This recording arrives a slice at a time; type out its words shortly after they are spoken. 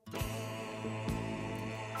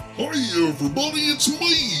Hey everybody, it's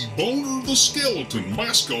me, Boner the Skeleton,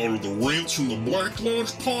 mascot of the Rants from the Black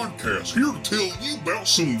Lodge podcast, here to tell you about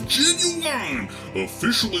some genuine,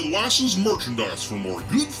 officially licensed merchandise from our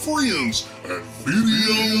good friends at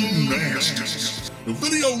Video Nasties. Now,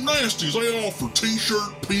 Video Nasties, they offer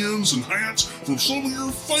t-shirt, pins, and hats from some of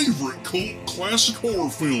your favorite cult classic horror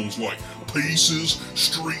films like Pieces,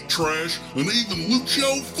 Street Trash, and even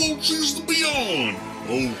Lucio Fulci's The Beyond.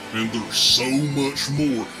 Oh, and there's so much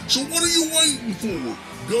more. So what are you waiting for?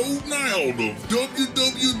 Go now to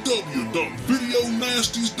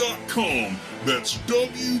www.videonasties.com. That's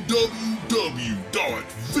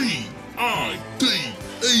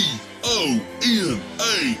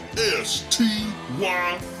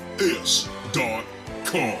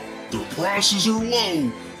Their prices are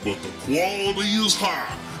low, but the quality is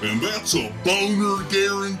high, and that's a boner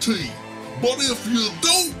guarantee. But if you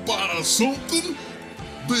don't buy something,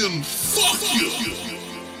 then fuck you!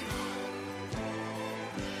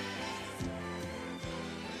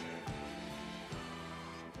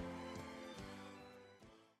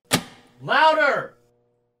 Louder!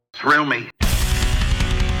 Thrill me.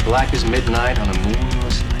 Black as midnight on a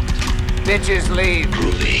moonless night. Bitches leave.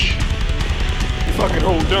 Groovy. Fucking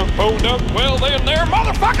hold up. Well then there,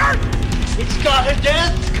 motherfucker! It's got a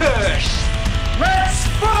death curse! Let's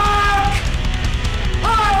fuck!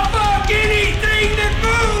 I'll fuck anything that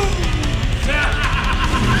moves!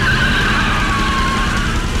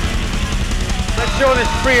 Let's show this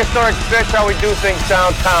prehistoric bitch how we do things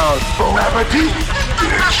downtown. Bon appetit,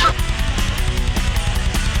 bitch!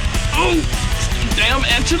 Oh, damn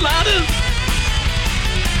enchiladas!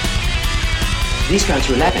 These guns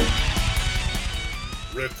are 11.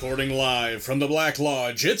 Recording live from the Black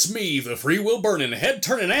Lodge, it's me, the free will burning, head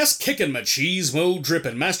turning, ass kicking, machismo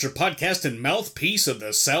dripping, master podcast and mouthpiece of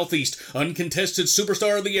the Southeast, uncontested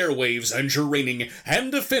superstar of the airwaves, and your reigning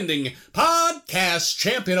and defending podcast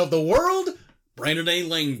champion of the world, Brandon A.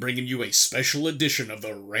 Lane, bringing you a special edition of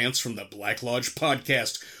the Rants from the Black Lodge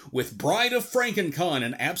podcast. With Bride of Frankencon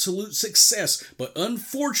an absolute success, but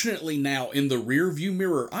unfortunately now in the rearview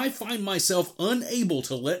mirror, I find myself unable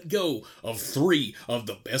to let go of 3 of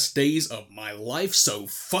the best days of my life, so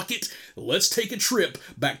fuck it. Let's take a trip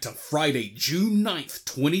back to Friday, June 9th,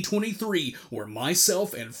 2023, where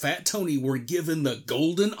myself and Fat Tony were given the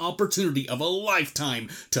golden opportunity of a lifetime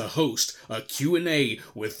to host a Q&A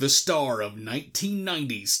with the star of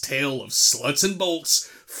 1990's Tale of Sluts and Bolts,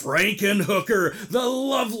 Frankenhooker, the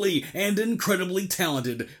lovely and incredibly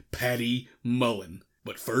talented Patty Mullen.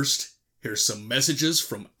 But first, here's some messages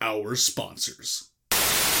from our sponsors.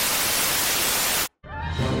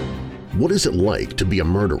 What is it like to be a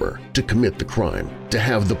murderer, to commit the crime, to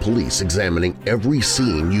have the police examining every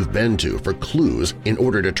scene you've been to for clues in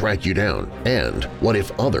order to track you down? And what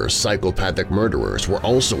if other psychopathic murderers were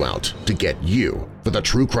also out to get you? For the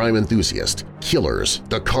true crime enthusiast, Killers,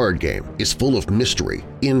 the card game, is full of mystery,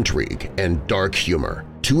 intrigue, and dark humor.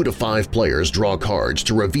 2 to 5 players draw cards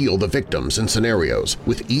to reveal the victims and scenarios,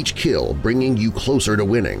 with each kill bringing you closer to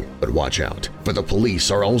winning. But watch out, for the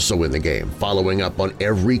police are also in the game, following up on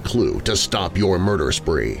every clue to stop your murder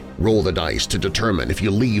spree. Roll the dice to determine if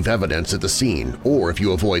you leave evidence at the scene or if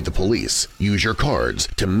you avoid the police. Use your cards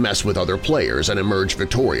to mess with other players and emerge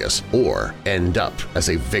victorious, or end up as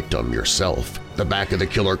a victim yourself. The back of the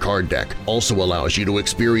killer card deck also allows you to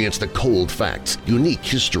experience the cold facts, unique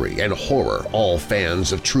history, and horror all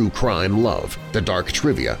fans of true crime love. The dark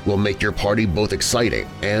trivia will make your party both exciting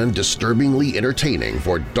and disturbingly entertaining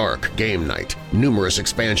for dark game night. Numerous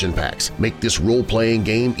expansion packs make this role-playing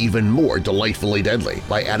game even more delightfully deadly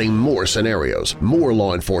by adding more scenarios, more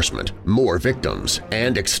law enforcement, more victims,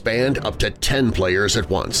 and expand up to 10 players at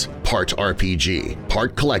once. Part RPG,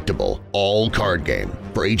 part collectible, all card game.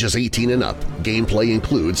 For ages 18 and up, gameplay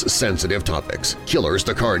includes sensitive topics. Killers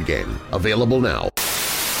the card game. Available now.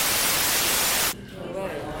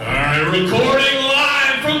 Alright, recording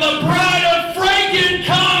live from the Bride of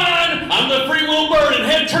Frankencon! I'm the free will burning,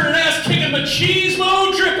 head-turning, ass-kicking,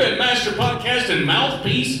 machismo dripping, master podcast and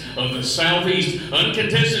mouthpiece of the Southeast,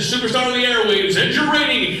 uncontested superstar of the airwaves, and your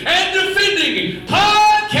reigning and defending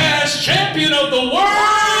podcast champion of the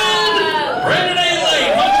world, Brandon A.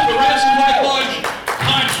 Lane, host of the Rants from the Black Lodge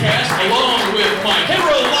podcast, along with my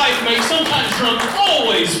hetero life mate, sometimes drunk,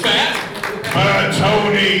 always fat,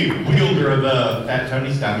 Tony, wielder of the Fat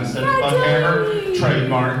Tony Style instead of Buckhammer,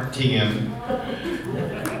 trademark TM.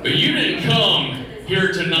 But you didn't come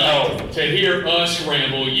here tonight to hear us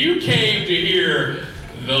ramble. You came to hear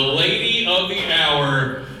the lady of the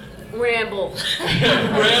hour, Ramble.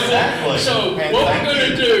 Ramble. So what we're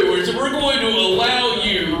going to do is we're going to allow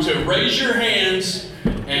you to raise your hands,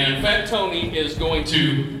 and Fat Tony is going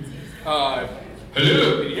to. Hello. Can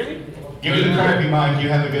you hear me? Give me the crappy mic. You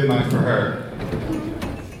have a good mic for her.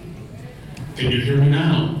 Can you hear me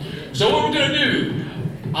now? So what we're going to do,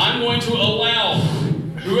 I'm going to allow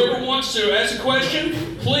whoever wants to ask a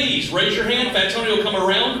question, please raise your hand. Fat Tony will come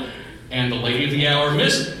around. And the lady of the hour,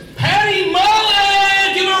 Miss Patty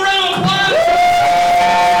Mullen! Give her a round of applause!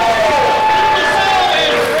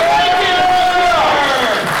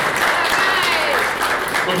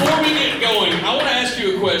 Before we get going, I want to ask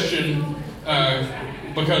you a question,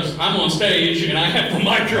 because I'm on stage and I have the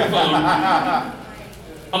microphone.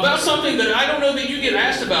 About something that I don't know that you get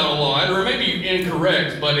asked about a lot, or maybe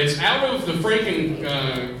incorrect, but it's out of the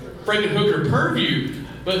Frankenhooker purview.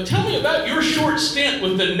 But tell me about your short stint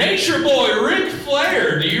with the Nature Boy, Ric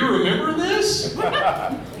Flair. Do you remember this?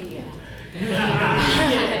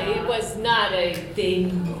 It was not a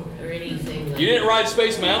thing or anything like You didn't ride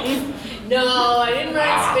Space Mountain? No, I didn't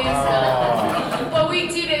ride Space Mountain. Well, we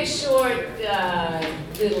did a short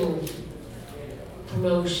little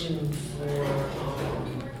promotion for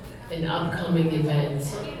an upcoming event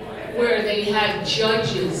where they had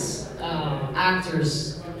judges,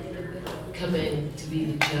 actors, come in to be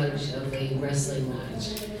the judge of a wrestling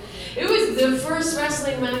match. It was the first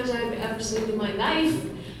wrestling match I've ever seen in my life,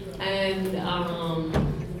 and it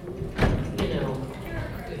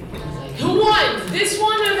was like, who won? This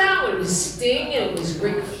one or that one? It was Sting and it was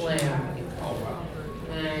Ric Flair.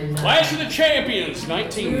 And Clash of the Champions,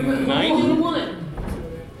 1990. Who won?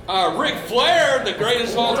 Ric Flair, the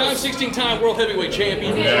greatest of all time, 16-time world heavyweight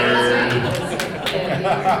champion.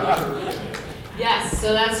 Yes,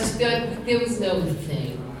 so that's just good. There was no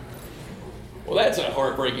thing. Well, that's a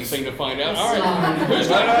heartbreaking thing to find out. All right. Who's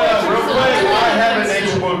Real quick, I have a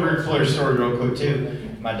Nature Boy Ric Flair story real quick, too.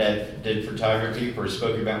 My dad did photography for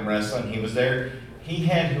Smoky Mountain Wrestling. He was there. He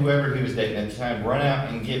had whoever he was dating at the time run out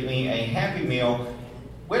and get me a Happy Meal.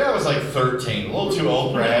 When I was like 13, a little too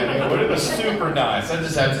old for a Happy Meal, but it was super nice. I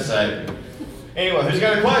just have to say. Anyway, who's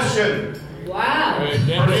got a question? Wow. First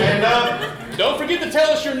hand up. Don't forget to tell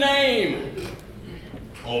us your name.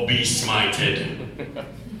 Or be smited.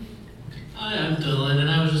 Hi, I'm Dylan, and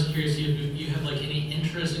I was just curious if you have like any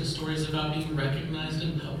interesting stories about being recognized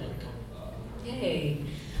in public. Hey,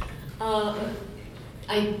 I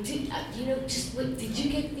did. Did you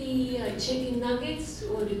get the chicken nuggets,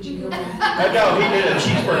 or did you go? No, he did a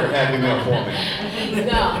cheeseburger Happy Meal for me.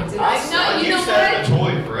 No, did I not? You know what? A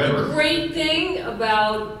toy forever. The great thing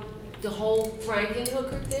about the whole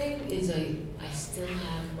Frankenhooker thing is I still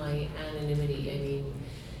have my anonymity. I mean,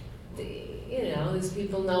 these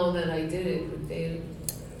people know that I did it, but they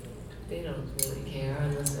don't really care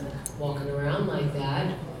unless I'm walking around like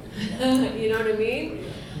that. You know what I mean?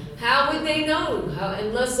 How would they know?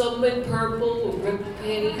 Unless I'm in purple with ripped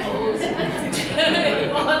pantyhose,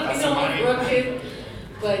 walking on crooked.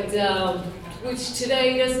 But which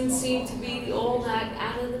today doesn't seem to be all that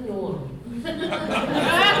out of the norm.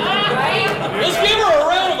 Right? Let's give her a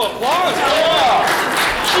round of applause. Come on.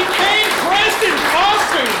 She came dressed in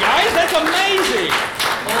costume, guys. That's amazing.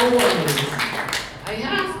 Always. I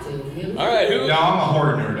have to. All right, who? No, I'm a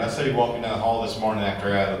horror nerd. I saw you walking down the hall this morning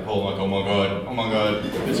after I had the pool. I'm like, oh my god,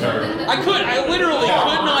 it's her. I literally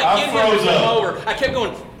could not get him to come over. I kept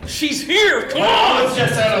going, she's here, come on! I was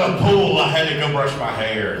just out of the pool. I had to go brush my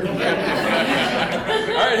hair. All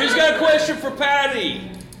right, who's got a question for Patty?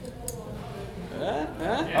 All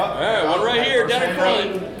right, one right here, down in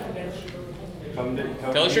front.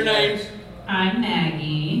 Tell us your name. I'm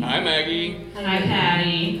Maggie. Hi, Maggie. Hi,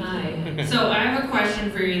 Patty. Hi. So I have a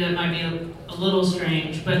question for you that might be a little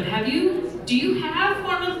strange, but do you have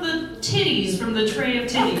one of the titties from the tray of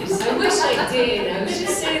titties? I wish I did. I was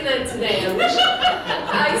just saying that today. I wish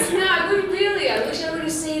I would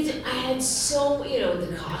have saved it. I had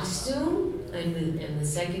the costume and the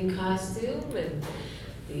second costume and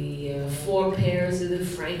the 4 pairs of the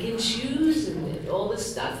Franken shoes and all the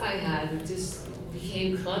stuff I had. It just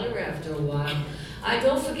became clutter after a while.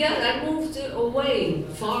 Don't forget, I moved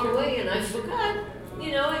far away, and I forgot.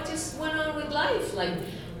 I just went on with life,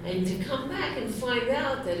 and to come back and find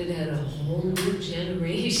out that it had a whole new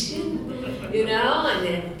generation, and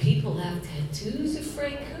then people have tattoos of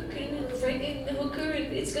Frankenhooker,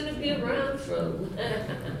 and it's going to be around for.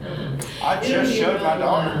 I just showed my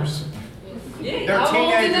daughters. Yeah, they're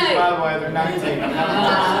teenagers, by the way. They're 19.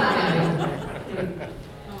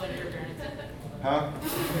 Huh?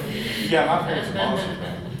 Yeah, my parents are awesome.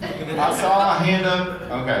 I saw a hand up.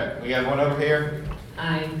 Okay, we got one over here.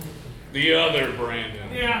 The other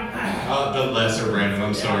Brandon. Yeah. The lesser Brandon,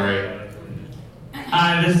 I'm sorry.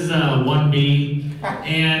 Hi, this is 1B,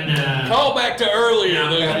 and call back to earlier.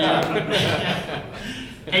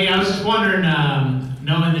 Hey, I was just wondering,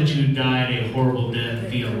 knowing that you died a horrible death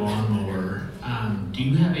via lawnmower, do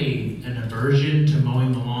you have an aversion to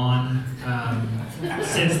mowing the lawn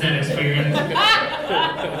since that experience?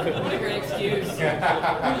 What a great excuse.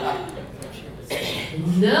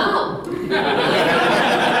 No.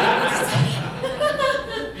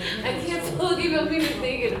 I can't believe I'm even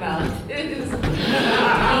thinking about this.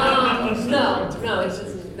 No, it's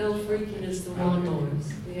just no freakiness to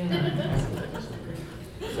lawnmowers. Yeah.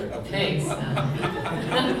 Thanks.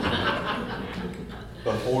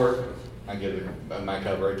 Before I give my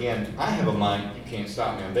cover again, I have a mic. You can't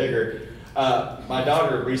stop me. I'm bigger. My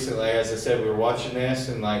daughter recently, as I said, we were watching this,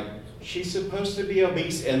 and like, she's supposed to be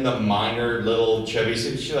obese in the minor little chubby.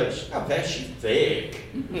 She's like, she's not fat, she's thick.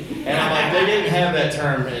 And I'm like, they didn't have that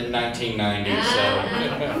term in 1990,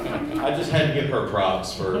 so I just had to give her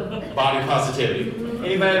props for body positivity.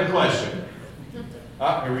 Anybody have a question?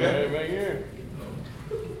 Here we go. Right here.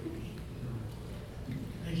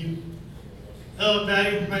 Thank you. Hello,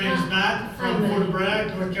 Patty. My name is Matt from Fort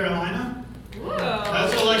Bragg, North Carolina. Whoa. I'd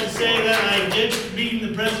also like to say that I did meeting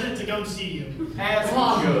the president to come see you. As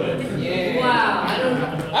good. Yeah. Wow.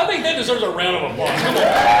 I think that deserves a round of applause. Come on.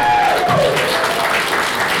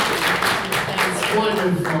 That's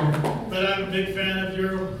wonderful. But I'm a big fan of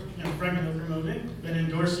your Frankenhooker movie. Been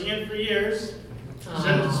endorsing it for years.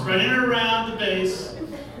 Spreading it around the base and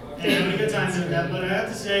having a good time doing that. But I have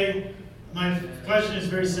to say, my question is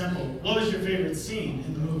very simple. What was your favorite scene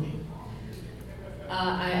in the movie?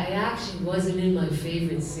 I actually wasn't in my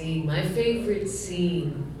favorite scene. My favorite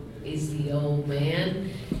scene is the old man.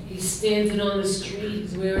 He's standing on the street,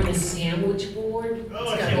 he's wearing a sandwich board. It's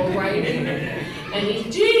got all writing. And he's,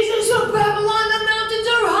 Jesus of Babylon, the mountains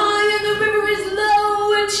are high and the river is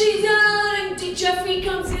low and she's down. And Jeffrey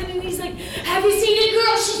comes in and he's like, have you seen a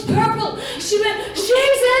girl? She's purple. She's in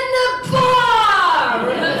the bar.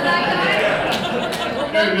 Remember that guy?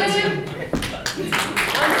 Remember him?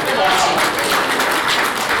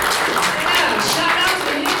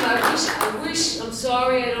 I'm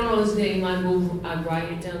sorry, I don't know his name. I'll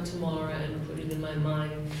write it down tomorrow and put it in my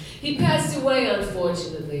mind. He passed away,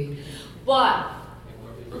 unfortunately, but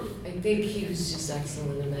I think he was just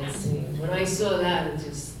excellent in that scene. When I saw that,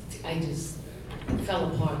 I just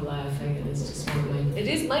fell apart laughing, and it's just one of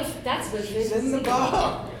my. That's my favorite. It's in the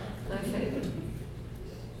bar. My favorite.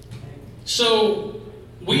 So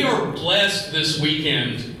we are blessed this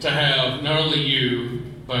weekend to have not only you,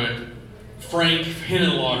 but Frank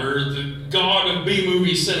Henenlotter, the god of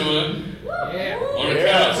B-movie cinema. Yeah. On a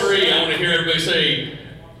count of three, I want to hear everybody say,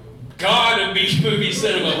 God of B-movie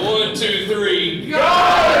cinema. 1, 2, 3.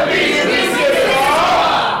 God of B-movie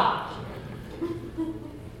cinema!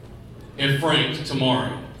 If Frank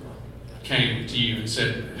tomorrow came to you and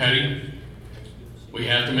said, Patty, we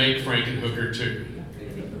have to make Frankenhooker 2.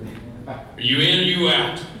 Are you in or you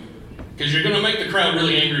out? Because you're going to make the crowd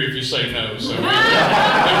really angry if you say no. So there's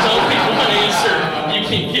only one answer you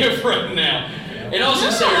can give right now. And also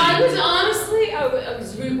say, I was honestly, I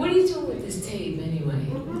was rude. What are you doing with this tape anyway?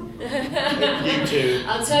 You too.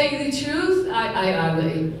 I'll tell you the truth.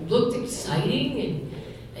 It looked exciting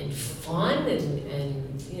and fun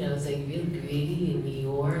and you know, it's like real gritty in New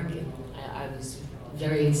York, and I was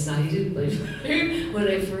very excited. But when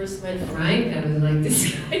I first met Frank, I was like,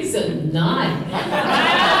 this guy's a nut.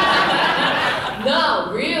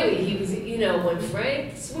 No, really, he was. You know, when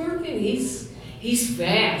Frank's working, he's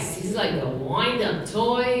fast. He's like a wind-up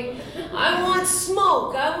toy. I want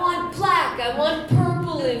smoke. I want black. I want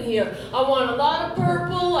purple in here. I want a lot of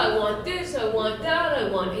purple. I want this. I want that.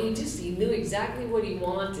 He knew exactly what he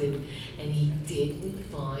wanted, and he didn't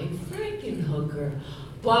find Frankenhooker.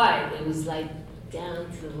 But it was like down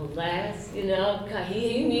to the last, you know.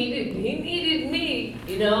 He needed me,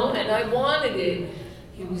 you know, and I wanted it.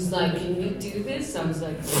 He was like, can you do this? I was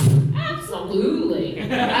like, absolutely.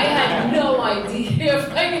 I had no idea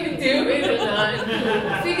if I could do it or not.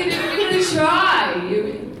 I figured we were going to try.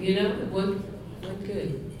 You know, it went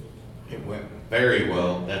good. It went very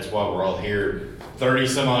well. That's why we're all here 30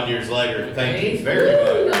 some odd years later. Thank you very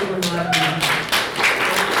much.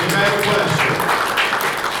 Anybody have a question?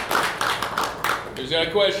 Who's got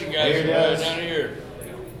a question, guys? Here it is. Down here.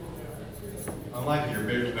 I like your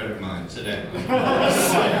beard's better than mine. Sit down.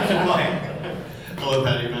 Hello,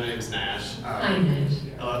 Patty. My name is Nash. Hi, Nash.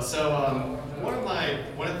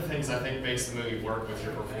 One of the things I think makes the movie work with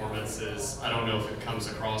your performance is, I don't know if it comes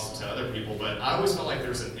across to other people, but I always felt like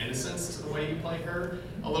there's an innocence to the way you play her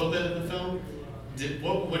a little bit in the film.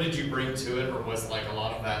 What did you bring to it, or was like a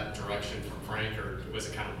lot of that direction from Frank, or was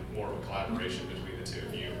it kind of more of a collaboration between the two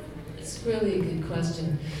of you? It's really a good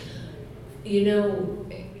question. You know,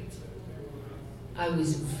 I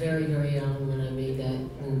was very, very young when I made that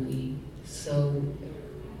movie, so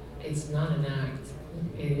it's not an act.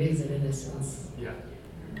 It is an innocence. Yeah.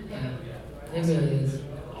 Yeah, it really is.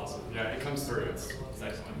 Awesome. Yeah, it comes through. It's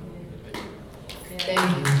excellent. Thank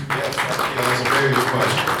you. Yes, that's a very good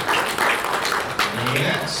question.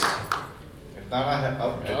 Next. If not, I have,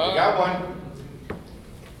 we got one.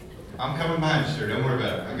 I'm coming behind you, sir. Don't worry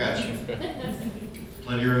about it. I got you.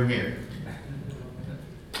 Plenty of room here.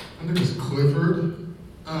 My name is Clifford.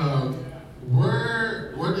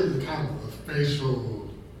 Where did the kind of the facial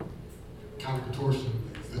kind of contortion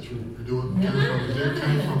that you're doing come from? Did it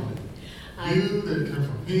come from you? Did it come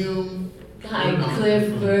from him? Hi,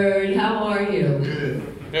 Clifford. How are you?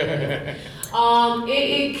 Good.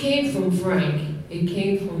 It came from Frank. It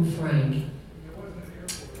came from Frank.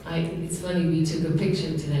 It's funny, we took a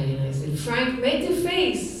picture today and I said, Frank, make the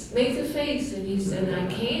face. And he said, I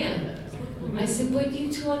can't. I said, but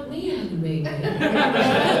you taught me how to make it.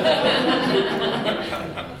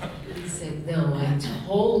 He said, no, I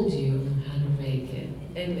told you how to make it.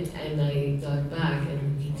 And I thought back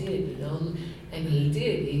and he did, you know. And he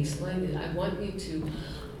did, he explained it. I want you to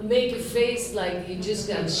make a face like you just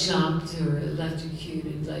got shocked or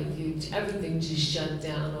electrocuted, like everything just shut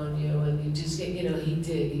down on you and you just get, you know, he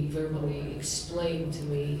did. He verbally explained to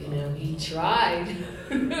me, you know, he tried.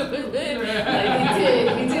 Like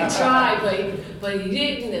he did try, but he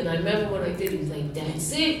didn't. And I remember when I did, he was like,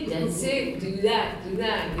 that's it, do that, you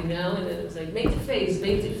know? And then it was like, make the face.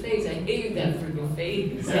 I hated that freaking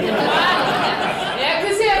face. Yeah,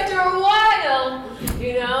 because after a while,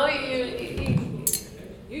 you know,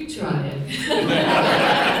 you try it.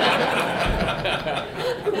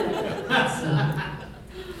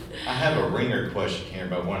 I have a ringer question here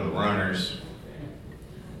about one of the runners.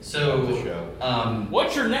 So,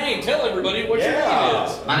 what's your name? Tell everybody what your name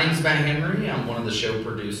is. My name's Matt Henry. I'm one of the show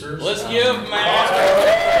producers. Let's give Matt.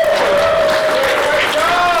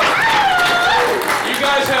 You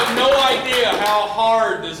guys have no idea how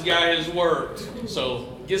hard this guy has worked. So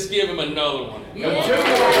just give him another one. Come on.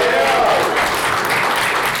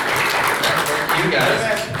 You guys.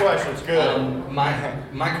 Ask questions. Good.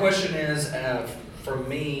 My question is, for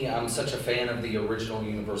me, I'm such a fan of the original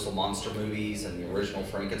Universal monster movies and the original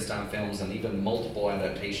Frankenstein films and even multiple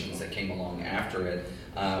adaptations that came along after it.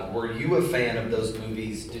 Were you a fan of those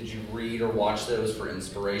movies? Did you read or watch those for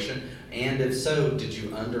inspiration? And if so, did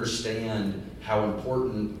you understand how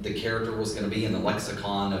important the character was going to be in the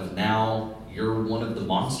lexicon of now you're one of the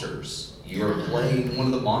monsters? You're playing one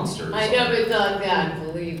of the monsters. I never thought that,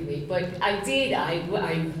 believe me, but I did. I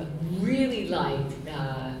really liked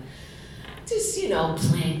just, you know,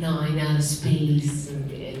 Plan 9 out of space and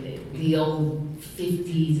the old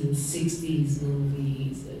 50s and 60s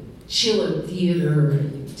movies and Chiller Theater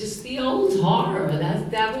and just the old horror.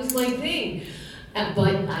 That was my thing.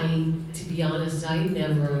 But to be honest, I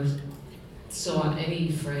never saw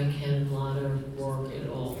any Frank Henenlotter work at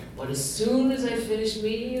all. But as soon as I finished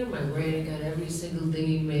meeting him, I ran and got every single thing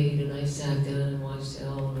he made, and I sat down and watched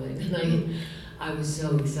all of it. And I was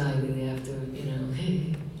so excited after,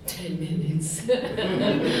 10 minutes.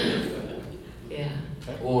 Yeah.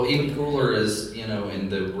 Well, even cooler is, in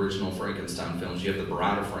the original Frankenstein films, you have the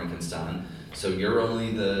Bride of Frankencon. So you're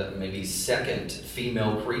only the maybe second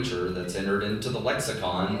female creature that's entered into the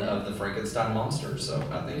lexicon of the Frankenstein monster. So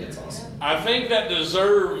I think it's awesome. I think that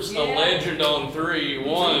deserves a legend on 3.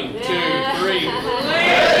 1, 2, 3.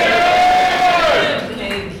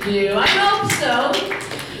 Thank you. I hope so.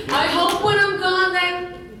 I hope when I'm gone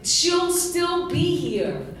that she'll still be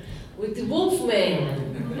here with the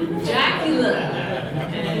Wolfman, Dracula,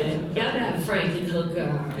 and gotta have Frankenhooker.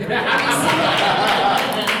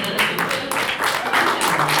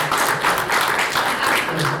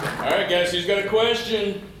 All right, guys, who's got a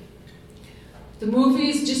question? The movie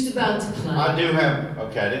is just about to play. I do have,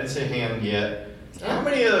 I didn't see him yet. How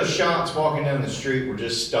many of those shots walking down the street were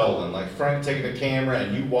just stolen? Like Frank taking the camera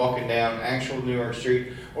and you walking down actual New York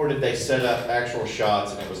Street? Or did they set up actual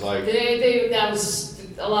shots and it was like... That was,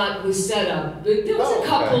 a lot was set up. There was a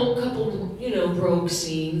couple, broke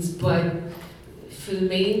scenes, but for the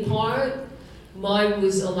main part, mine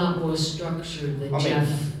was a lot more structured than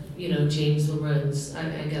James Lorenz.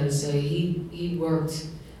 I gotta say, he worked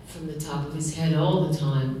from the top of his head all the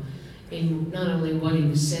time in not only what he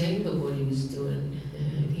was saying, but what he was doing.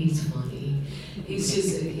 He's funny.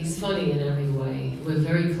 He's funny in every way. We're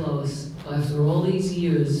very close. After all these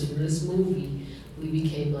years from this movie, we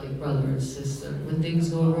became like brother and sister. When things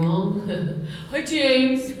go wrong, hi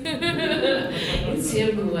James, it's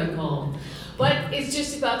him who I call. But it's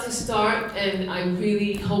just about to start, and I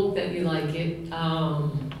really hope that you like it.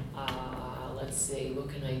 Let's see, what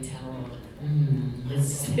can I tell?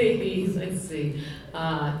 Let's see.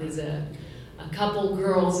 There's a couple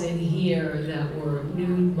girls in here that were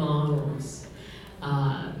nude models.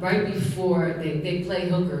 Right before they play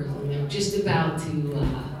hookers, and they're just about to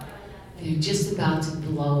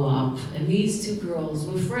blow up. And these two girls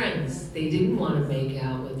were friends. They didn't want to make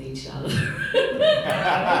out with each other.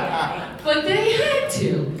 But they had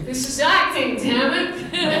to. This is acting, damn it.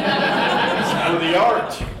 It's for the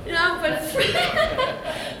art. No, but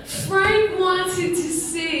Frank wanted to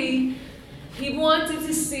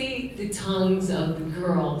see, the tongues of the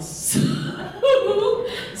girls.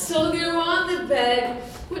 So they're on the bed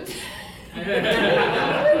with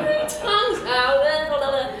their tongues out.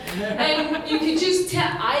 And you could just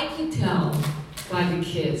tell, I could tell by the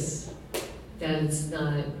kiss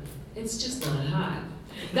that it's just not hot.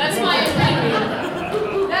 That's my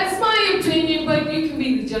opinion. That's my opinion, but you can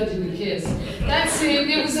be the judge of the kiss. That's it.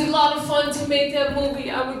 It was a lot of fun to make that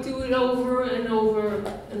movie. I would do it over and over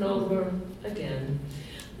and over again.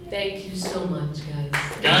 Thank you so much, guys.